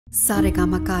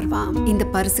சாரேகாமா கார்வா இந்த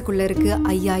பரிசுக்குள்ள இருக்கு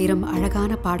 5000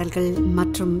 அழகான பாடல்கள்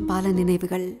மற்றும் பல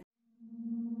நினைவுகள்.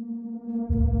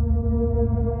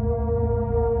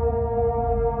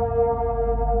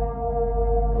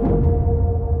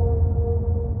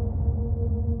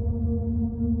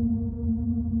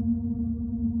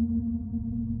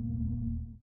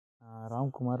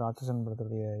 ராம்குமார் ராட்சசன்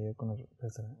படத்துடைய இயக்குனர்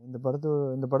பேசுகிறேன். இந்த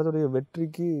படத்துடைய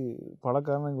வெற்றிக்கு பல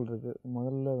காரணங்கள் இருக்குது.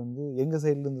 முதல்ல எங்கள்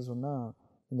சைட்லேருந்து சொன்னால்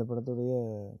இந்த படத்துடைய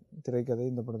திரைக்கதை,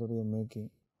 இந்த படத்துடைய மேக்கிங்.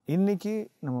 இன்றைக்கி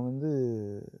நம்ம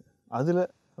அதில்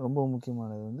ரொம்ப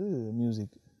முக்கியமானது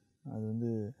மியூசிக். அது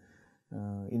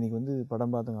இன்றைக்கி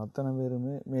படம் பார்த்தவங்க அத்தனை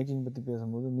பேருமே மேக்கிங் பற்றி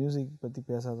பேசும்போது மியூசிக் பற்றி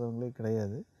பேசாதவங்களே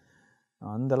கிடையாது.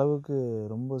 அந்தளவுக்கு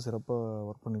ரொம்ப சிறப்பாக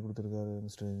ஒர்க் பண்ணி கொடுத்துருக்காரு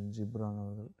மிஸ்டர் ஜிப்ரான்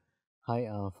அவர்கள். Hi,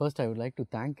 first I would like to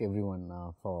thank everyone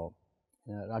for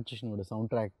ராட்சசனோட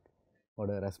sound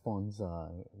ட்ராக்கோட response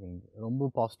ரொம்ப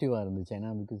பாசிட்டிவாக இருந்துச்சு.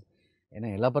 ஏன்னா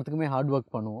எல்லா படத்துக்குமே ஹார்ட்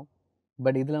ஒர்க் பண்ணுவோம்.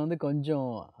 பட் இதில் கொஞ்சம்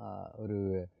ஒரு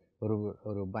ஒரு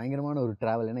ஒரு பயங்கரமான ஒரு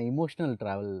ட்ராவல், ஏன்னா இமோஷ்னல்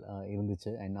ட்ராவல்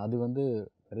இருந்துச்சு. அண்ட் அது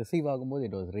ரிசீவ் ஆகும்போது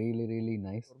it was really really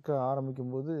nice. ஒர்க்க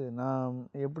ஆரம்பிக்கும்போது நான்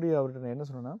எப்படி அவர்கிட்ட நான் என்ன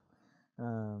சொன்னேன்னா,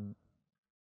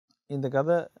 இந்த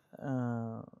கதை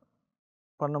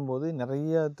பண்ணும்போது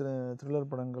நிறைய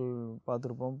த்ரில்லர் படங்கள்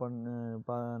பார்த்துருப்போம்.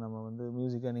 நம்ம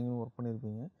மியூசிக்காக நீங்களும் ஒர்க்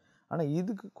பண்ணியிருப்பீங்க. ஆனால்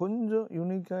இதுக்கு கொஞ்சம்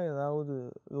யூனிக்காக ஏதாவது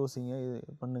யோசிங்க, இது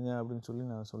பண்ணுங்க அப்படின்னு சொல்லி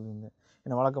நான் சொல்லியிருந்தேன்.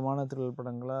 ஏன்னா வழக்கமான த்ரில்லர்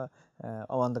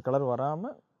படங்களாக அந்த கலர்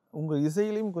வராமல் உங்கள்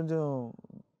இசையிலையும் கொஞ்சம்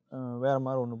வேறு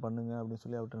மாதிரி ஒன்று பண்ணுங்க அப்படின்னு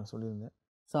சொல்லி அவர்கிட்ட நான் சொல்லியிருந்தேன்.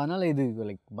 ஸோ அதனால் இது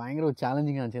பயங்கர ஒரு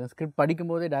சேலஞ்சிங்காக இருந்துச்சு. ஏன்னா ஸ்கிரிப்ட்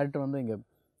படிக்கும்போதே டேரக்டர் இங்கே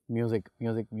மியூசிக்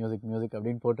மியூசிக் மியூசிக் மியூசிக்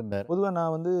அப்படின்னு போட்டிருந்தார். பொதுவாக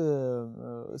நான்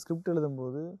ஸ்கிரிப்ட்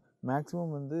எழுதும்போது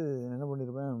மேக்ஸிமம் என்ன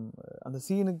பண்ணியிருப்பேன், அந்த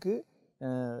சீனுக்கு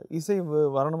இசை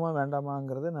வரணுமா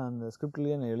வேண்டாமாங்கிறத நான் அந்த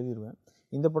ஸ்கிரிப்ட்லேயே நான் எழுதிடுவேன்.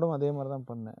 இந்த படம் அதே மாதிரி தான்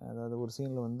பண்ணேன். அதாவது ஒரு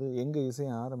சீனில் எங்கே இசை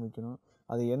ஆரம்பிக்கணும்,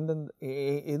 அது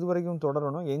எது வரைக்கும்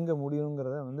தொடரணும், எங்கே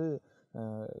முடியணுங்கிறத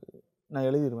நான்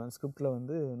எழுதிடுவேன். ஸ்கிரிப்டில்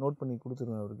நோட் பண்ணி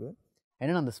கொடுத்துருவேன் அவருக்கு.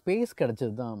 ஏன்னா அந்த ஸ்பேஸ்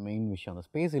கிடச்சது தான் மெயின் விஷயம். அந்த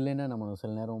ஸ்பேஸ் இல்லைன்னா நம்ம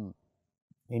சில நேரம்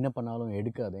என்ன பண்ணாலும்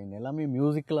எடுக்காது. எல்லாமே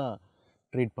மியூசிக்கலாக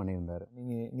ட்ரீட் பண்ணியிருந்தார்.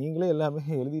 நீங்களே எல்லாமே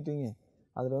எழுதிட்டீங்க.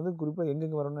 அதில் குறிப்பாக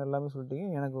எங்கெங்கே வரணும்னு எல்லாமே சொல்லிட்டீங்க.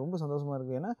 எனக்கு ரொம்ப சந்தோஷமாக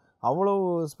இருக்குது. ஏன்னா அவ்வளோ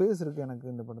ஸ்பேஸ் இருக்குது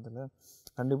எனக்கு இந்த படத்தில்.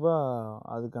 கண்டிப்பாக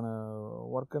அதுக்கான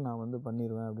ஒர்க்கை நான்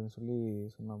பண்ணிடுவேன் அப்படின்னு சொல்லி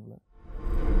சொன்னாப்புல.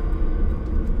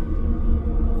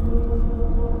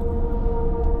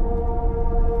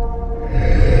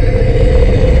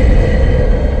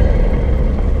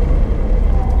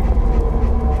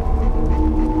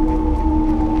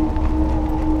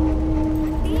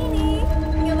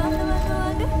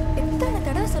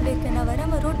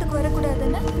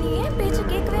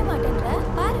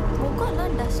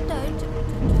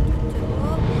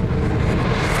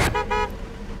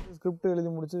 ஸ்கிரிப்ட் எழுதி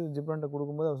முடிச்சு ஜிப்ரான்ட்ட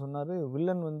கொடுக்கும்போது அவர் சொன்னார்,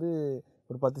 வில்லன்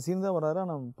ஒரு 10 சீன் தான் வராரு,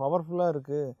 ஆனால் பவர்ஃபுல்லாக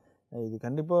இருக்குது, இது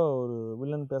கண்டிப்பாக ஒரு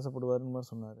வில்லன் பேசப்படுவாருன்னு மாதிரி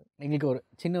சொன்னார். எங்களுக்கு ஒரு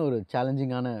சின்ன ஒரு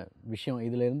சேலஞ்சிங்கான விஷயம்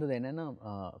இதில் இருந்தது என்னென்னா,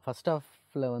 ஃபஸ்ட்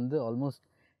ஹாஃபில் almost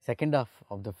second half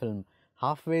of the film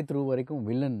halfway through வரைக்கும்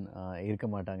வில்லன் இருக்க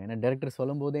மாட்டாங்க. ஏன்னா டைரக்டர்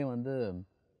சொல்லும் போதே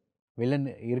வில்லன்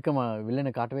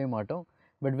வில்லனை காட்டவே மாட்டோம்.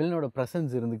 பட் வில்லனோட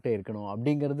ப்ரெசன்ஸ் இருந்துகிட்டே இருக்கணும்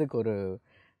அப்படிங்கிறதுக்கு ஒரு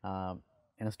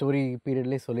ஏன்னா ஸ்டோரி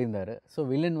பீரியட்லேயே சொல்லியிருந்தார். ஸோ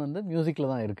வில்லன்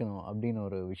மியூசிக்கில் தான் இருக்கணும் அப்படின்னு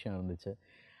ஒரு விஷயம் இருந்துச்சு.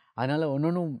 அதனால்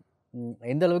ஒன்றும்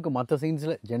எந்த அளவுக்கு மற்ற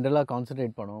சீன்ஸில் ஜென்ரலாக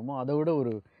கான்சன்ட்ரேட் பண்ணுவோமோ அதை விட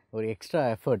ஒரு எக்ஸ்ட்ரா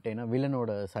எஃபர்ட். ஏன்னா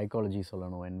வில்லனோட சைக்காலஜி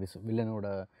சொல்லணும், அண்ட் வில்லனோட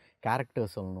கேரக்டர்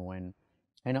சொல்லணும், அண்ட்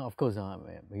ஏன்னா of course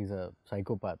is a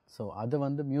psychopath. So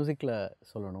அதை மியூசிக்கில்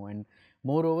சொல்லணும். அண்ட்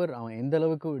மோர் ஓவர் அவன் எந்த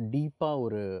அளவுக்கு டீப்பாக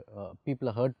ஒரு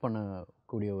பீப்புளை ஹர்ட்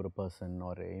பண்ணக்கூடிய ஒரு பர்சன்,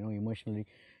 ஒரு இமோஷ்னலி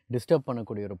டிஸ்டர்ப்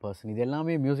பண்ணக்கூடிய ஒரு பர்சன், இது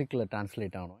எல்லாமே மியூசிக்கில்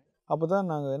ட்ரான்ஸ்லேட் ஆகணும். அப்போ தான்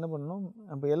நாங்கள் என்ன பண்ணோம்,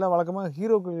 இப்போ எல்லா வழக்கமாக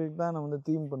ஹீரோக்களுக்கு தான் நான்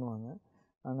தீம் பண்ணுவாங்க.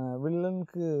 ஆனால்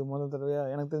வில்லனுக்கு முதல்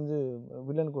தடவையாக எனக்கு தெரிஞ்சு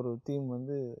வில்லனுக்கு ஒரு தீம்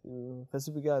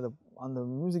ஸ்பெசிஃபிக்காக அந்த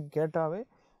மியூசிக் கேட்டாவே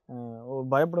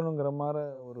பயப்படணுங்கிற மாதிரி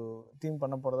ஒரு தீம்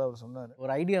பண்ண போகிறதா அவர் சொன்னார்.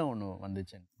 ஒரு ஐடியா ஒன்று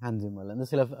வந்துச்சு ஹான்சிமல்.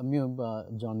 சில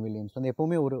ஜான் வில்லியம்ஸ்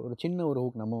எப்போவுமே ஒரு சின்ன ஒரு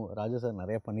ஹூக், நம்ம ராஜா சார்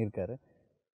நிறையா பண்ணியிருக்காரு,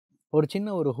 ஒரு சின்ன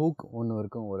ஒரு ஹூக் ஒன்று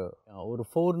இருக்கும், ஒரு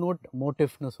 4 நோட்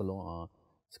மோட்டிவ்னு சொல்லுவோம்.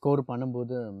 ஸ்கோர்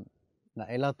பண்ணும்போது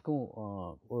எல்லாத்துக்கும்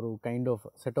ஒரு kind of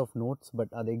set of notes,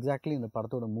 but அது எக்ஸாக்ட்லி இந்த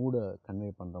படத்தோட மூடை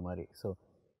கன்வே பண்ணுற மாதிரி. ஸோ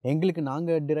எங்களுக்கு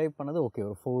நாங்கள் டிரைவ் பண்ணது ஓகே,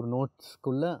 ஒரு 4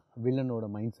 நோட்ஸ்க்குள்ளே வில்லனோட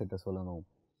மைண்ட் செட்டை சொல்லணும்.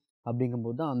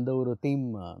 அப்படிங்கும்போது தான் அந்த ஒரு தீம்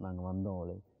நாங்கள் வந்தோம்.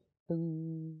 டிங்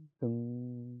டிங்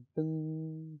டிங்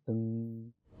டிங்.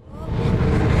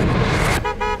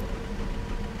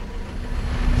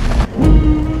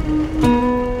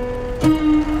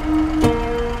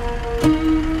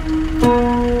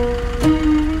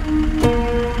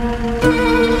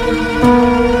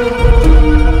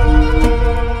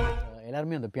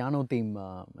 எல்லாருமே அந்த பியானோ தீம்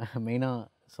மெயினாக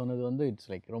சொன்னது வந்து இட்ஸ்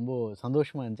லைக் ரொம்ப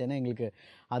சந்தோஷமாக இருந்துச்சு. ஏன்னா எங்களுக்கு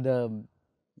அதை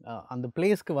அந்த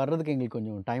பிளேஸ்க்கு வர்றதுக்கு எங்களுக்கு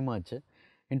கொஞ்சம் டைம் ஆச்சு.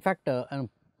 இன்ஃபேக்ட்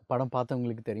படம்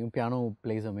பார்த்தவங்களுக்கு தெரியும், piano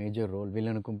place a major role.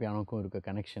 வில்லனுக்கும் பியானோக்கும் இருக்க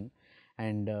கனெக்ஷன்.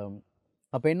 அண்ட்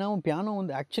அப்போ என்னாகும், பியானோ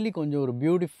வந்து ஆக்சுவலி கொஞ்சம் ஒரு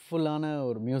பியூட்டிஃபுல்லான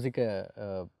ஒரு மியூசிக்கை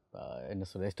என்ன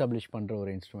சொல்கிறது எஸ்டாப்ளிஷ் பண்ணுற ஒரு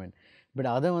இன்ஸ்ட்ருமெண்ட். பட்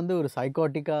அதை வந்து ஒரு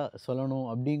சைக்காட்டிக்காக சொல்லணும்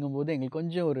அப்படிங்கும்போது எங்களுக்கு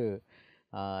கொஞ்சம் ஒரு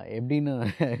எப்படின்னு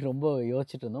ரொம்ப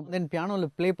யோசிச்சுட்டு இருந்தோம். தென்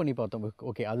பியானோவில் ப்ளே பண்ணி பார்த்தோம்.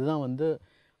 ஓகே, அதுதான் வந்து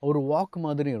ஒரு வாக்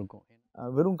மாதிரி இருக்கும்.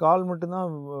 வெறும் கால்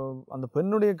மட்டும்தான், அந்த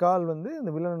பெண்ணுடைய கால் வந்து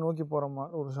இந்த வில்லனை நோக்கி போகிற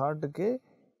மாதிரி ஒரு ஷாட்டுக்கே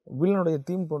வில்லனுடைய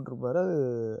தீம் போட்டிருப்பாரு.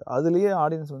 அதுலேயே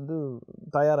ஆடியன்ஸ் வந்து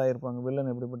தயாராகிருப்பாங்க,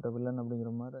 வில்லன் எப்படிப்பட்ட வில்லன்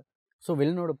அப்படிங்கிற மாதிரி. ஸோ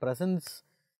வில்லனோட ப்ரெசன்ஸ்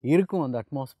இருக்கும் அந்த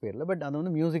அட்மாஸ்பியரில். பட் அதை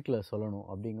வந்து மியூசிக்கில் சொல்லணும்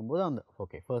அப்படிங்கும்போது அந்த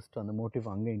ஓகே ஃபர்ஸ்ட் அந்த மோட்டிவ்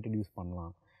அங்கே இன்ட்ரடியூஸ்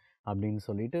பண்ணலாம் அப்படின்னு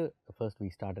சொல்லிட்டு first we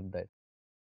started that.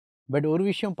 But ஒரு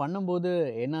விஷயம் பண்ணும்போது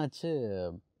என்னாச்சு,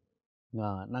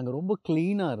 நாங்கள் ரொம்ப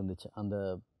க்ளீனாக இருந்துச்சு அந்த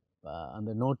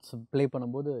அந்த நோட்ஸ் ப்ளே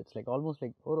பண்ணும்போது. இட்ஸ் லைக் ஆல்மோஸ்ட்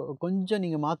லைக் ஒரு கொஞ்சம்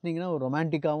நீங்கள் மாற்றினீங்கன்னா ஒரு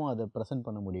ரொமான்டிக்காகவும் அதை ப்ரெசென்ட்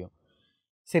பண்ண முடியும்.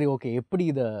 சரி, ஓகே, எப்படி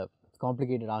இதை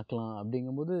காம்ப்ளிகேட்டட் ஆக்கலாம்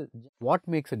அப்படிங்கும்போது வாட்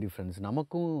மேக்ஸ் அ டிஃப்ரென்ஸ்,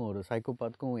 நமக்கும் ஒரு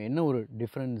சைக்கோபாத்துக்கும் என்ன ஒரு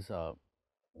டிஃப்ரென்ஸ்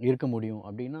இருக்க முடியும்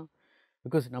அப்படின்னா,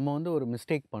 பிகாஸ் நம்ம வந்து ஒரு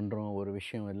மிஸ்டேக் பண்ணுறோம், ஒரு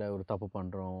விஷயம் இல்லை ஒரு தப்பு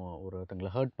பண்ணுறோம்,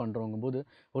 ஒருத்தங்களை ஹர்ட் பண்ணுறோங்கும்போது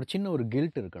ஒரு சின்ன ஒரு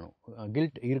கில்ட் இருக்கணும்,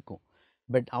 கில்ட் இருக்கும்.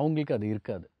 பட் அவங்களுக்கு அது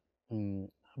இருக்காது.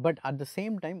 But at the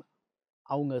same time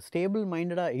அவங்க ஸ்டேபிள்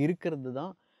மைண்டடாக இருக்கிறது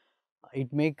தான்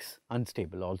it makes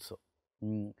unstable also.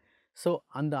 So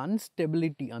அந்த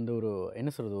அன்ஸ்டெபிலிட்டி, அந்த ஒரு என்ன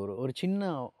சொல்கிறது, ஒரு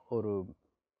சின்ன ஒரு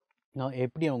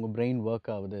எப்படி அவங்க brain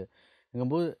work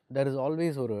ஆகுதுங்கும்போது there is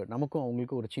always ஒரு நமக்கும்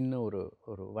அவங்களுக்கும் ஒரு சின்ன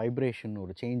ஒரு வைப்ரேஷன்,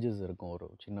 ஒரு சேஞ்சஸ் இருக்கும், ஒரு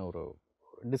சின்ன ஒரு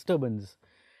டிஸ்டர்பன்ஸ்.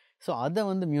 ஸோ அதை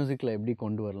வந்து மியூசிக்கில் எப்படி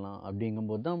கொண்டு வரலாம்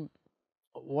அப்படிங்கும்போது தான்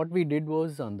வாட் வி டிட்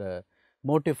வாஸ் அந்த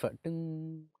மோட்டிஃபை டிங்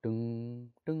டிங்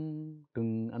டிங்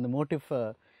டிங் அந்த மோட்டிஃபை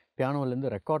பியானோலேருந்து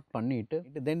ரெக்கார்ட் பண்ணிவிட்டு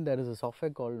தென் தேர் இஸ் அ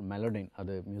சாஃப்ட்வேர் கால் மெலோடைன்.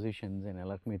 அது மியூசிஷியன்ஸ்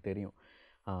எல்லாருக்குமே தெரியும்.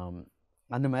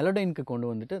 அந்த மெலோடைனுக்கு கொண்டு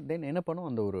வந்துட்டு தென் என்ன பண்ணோம்,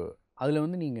 அந்த ஒரு அதில்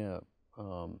வந்து நீங்கள்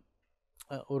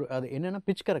ஒரு அது என்னென்னா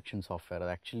பிச் கரெக்ஷன் சாஃப்ட்வேர்.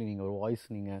 அது ஆக்சுவலி நீங்கள் ஒரு வாய்ஸ்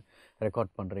நீங்கள்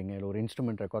ரெக்கார்ட் பண்ணுறீங்க, இல்லை ஒரு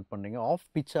இன்ஸ்ட்ருமெண்ட் ரெக்கார்ட் பண்ணுறீங்க, ஆஃப்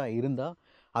பிச்சாக இருந்தால்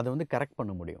அதை வந்து கரெக்ட்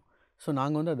பண்ண முடியும். ஸோ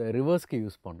நாங்கள் வந்து அதை ரிவர்ஸ்க்கு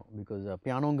யூஸ் பண்ணோம். பிகாஸ்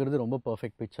பியானோங்கிறது ரொம்ப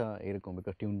பர்ஃபெக்ட் பிச்சாக இருக்கும்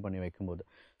பிகாஸ் டியூன் பண்ணி வைக்கும்போது.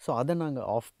 ஸோ அதை நாங்கள்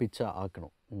ஆஃப் பிச்சாக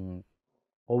ஆக்கணும்.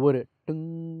 ஒவ்வொரு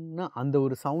டிங்னா அந்த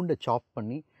ஒரு சவுண்டை சாப்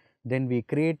பண்ணி then we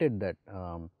created that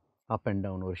up and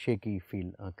down ஒரு ஷேக்கி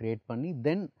ஃபீல் க்ரியேட் பண்ணி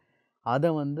தென் அதை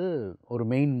வந்து ஒரு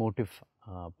மெயின் மோட்டிவ்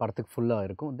படத்துக்கு ஃபுல்லாக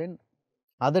இருக்கும். தென்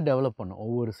அதை டெவலப் பண்ணோம்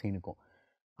ஒவ்வொரு சீனுக்கும்.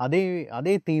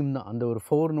 அதே தீம் தான், அந்த ஒரு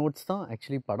 4 நோட்ஸ் தான்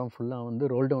ஆக்சுவலி படம் ஃபுல்லாக வந்து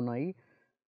ரோல் டவுன் ஆகி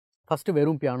ஃபஸ்ட்டு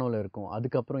வெறும் பியானோவில் இருக்கும்,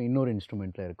 அதுக்கப்புறம் இன்னொரு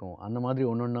இன்ஸ்ட்ருமெண்ட்டில் இருக்கும், அந்த மாதிரி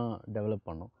ஒன்று ஒன்றா டெவலப்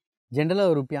பண்ணோம்.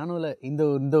 ஜென்ரலாக ஒரு பியானோவில்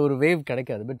இந்த ஒரு வேவ்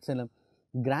கிடைக்காது. பட் சில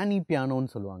கிரானி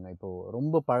பியானோன்னு சொல்லுவாங்க. இப்போது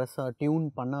ரொம்ப பழசாக டியூன்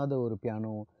பண்ணாத ஒரு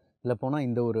பியானோ இல்லை போனால்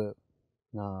இந்த ஒரு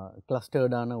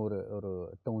கிளஸ்டர்டான ஒரு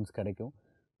டோன்ஸ் கிடைக்கும்.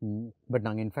 பட்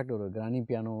நாங்கள் இன்ஃபேக்ட் ஒரு கிரானி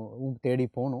பியானோவும் தேடி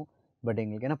போனோம். பட்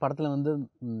எங்களுக்கு ஏன்னா படத்தில் வந்து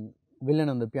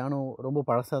வில்லன் அந்த பியானோ ரொம்ப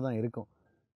பழசாக தான் இருக்கும்.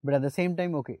 But at the same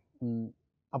time okay,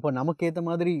 அப்போ நமக்கு ஏற்ற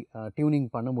மாதிரி டியூனிங்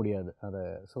பண்ண முடியாது அதை.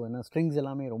 ஸோ ஏன்னா ஸ்ட்ரிங்ஸ்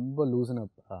எல்லாமே ரொம்ப லூசன்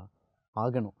அப்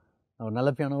ஆகணும், நல்ல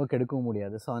பியானோவை கெடுக்கவும்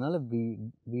முடியாது. ஸோ அதனால்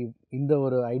வி இந்த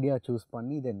ஒரு ஐடியா சூஸ்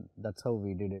பண்ணி then that's how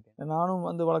we did it. நானும்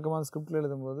வந்து வழக்கமாக ஸ்கிரிப்டில்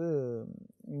எழுதும்போது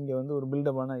இங்கே வந்து ஒரு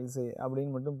பில்டப்பான இசை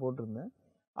அப்படின்னு மட்டும் போட்டிருந்தேன்.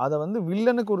 அதை வந்து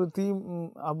வில்லனுக்கு ஒரு தீம்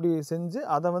அப்படி செஞ்சு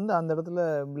அதை வந்து அந்த இடத்துல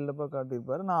பில்டப்பாக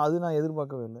காட்டியிருப்பார். நான்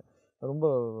எதிர்பார்க்கவே இல்லை, ரொம்ப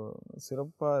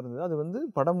சிறப்பாக இருந்தது. அது வந்து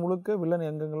படம் முழுக்க வில்லன்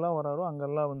எங்கெங்கெல்லாம் வராரோ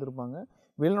அங்கெல்லாம் வந்திருப்பாங்க.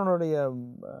 வில்லனுடைய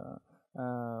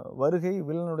வருகை,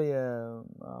 வில்லனுடைய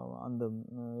அந்த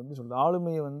எப்படி சொல்கிறது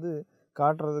ஆளுமையை வந்து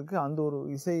காட்டுறதுக்கு அந்த ஒரு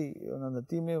இசை, அந்த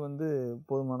தீமே வந்து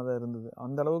போதுமானதாக இருந்தது.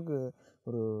 அந்த அளவுக்கு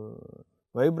ஒரு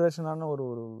வைப்ரேஷனான ஒரு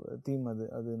தீம்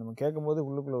அது நம்ம கேட்கும் போது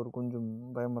உள்ளுக்குள்ளே ஒரு கொஞ்சம்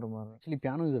பயமரமாக இருக்கும். Actually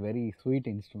piano is a very sweet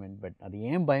instrument. But அது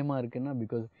ஏன் பயமாக இருக்குன்னா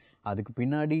பிகாஸ் அதுக்கு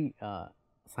பின்னாடி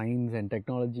science and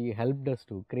technology helped us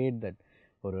to create that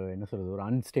ஒரு என்ன சொல்கிறது ஒரு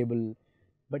unstable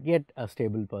but yet a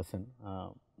stable person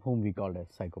whom we called as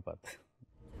psychopath.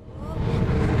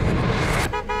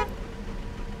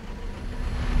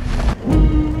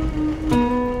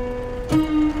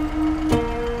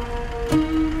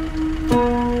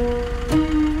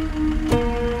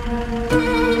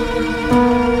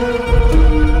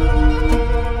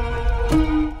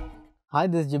 Hi,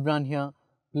 this is Ghibran here.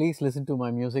 Please listen to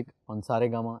my music on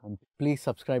Saregama and please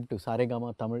subscribe to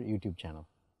Saregama Tamil YouTube channel.